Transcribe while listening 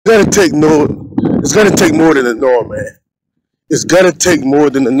gonna take more than the norm, man. It's gonna take more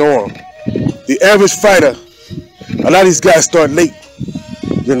than the norm. The average fighter, a lot of these guys start late.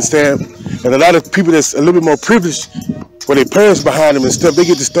 You understand? And a lot of people that's a little bit more privileged, where their parents behind them and stuff, they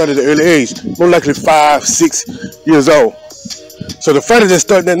get to start at an early age, more likely 5, 6 years old. So the fighter that's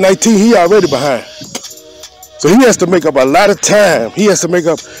starting at 19, he already behind. So he has to make up a lot of time. He has to make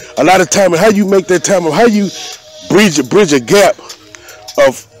up a lot of time. And how you make that time, or how you bridge a gap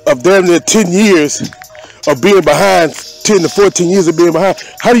of damn near 10 years of being behind, 10 to 14 years of being behind.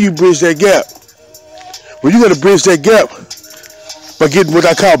 How do you bridge that gap? Well, you got to bridge that gap by getting what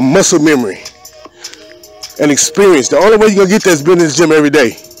I call muscle memory and experience. The only way you're going to get that is being in the gym every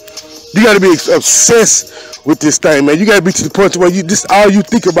day. You got to be obsessed with this thing, man. You got to be to the point where this all you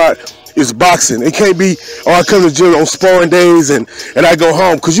think about is boxing. It can't be, oh, I come to the gym on sparring days and I go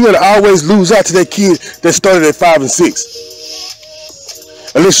home, because you got to always lose out to that kid that started at 5 and 6.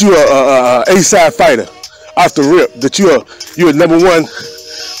 Unless you're a A-side fighter off the rip, that you're a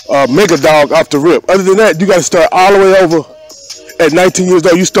 #1 mega dog off the rip. Other than that, you got to start all the way over at 19 years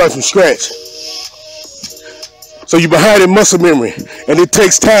old. You start from scratch. So you're behind in muscle memory, and it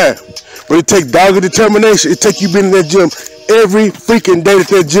takes time. But it takes dogged determination. It takes you being in that gym every freaking day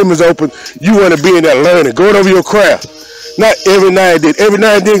that gym is open. You want to be in there learning, going over your craft. Not every now and then. Every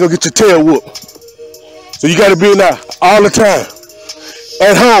now and then, go get your tail whooped. So you got to be in there all the time.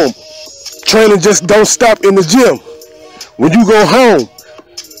 At home, training just don't stop in the gym. When you go home,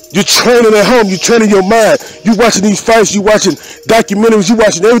 you're training at home. You're training your mind. You're watching these fights. You're watching documentaries. You're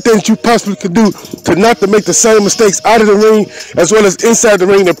watching everything that you possibly could do to not to make the same mistakes out of the ring as well as inside the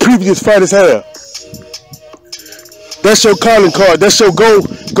ring that previous fighters have. That's your calling card. That's your go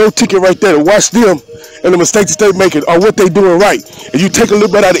ticket right there, to watch them and the mistakes that they're making or what they're doing right. And you take a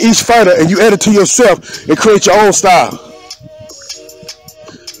little bit out of each fighter and you add it to yourself and create your own style.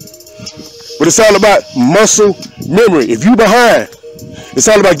 But it's all about muscle memory. If you're behind, it's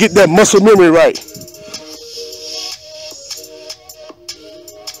all about getting that muscle memory right.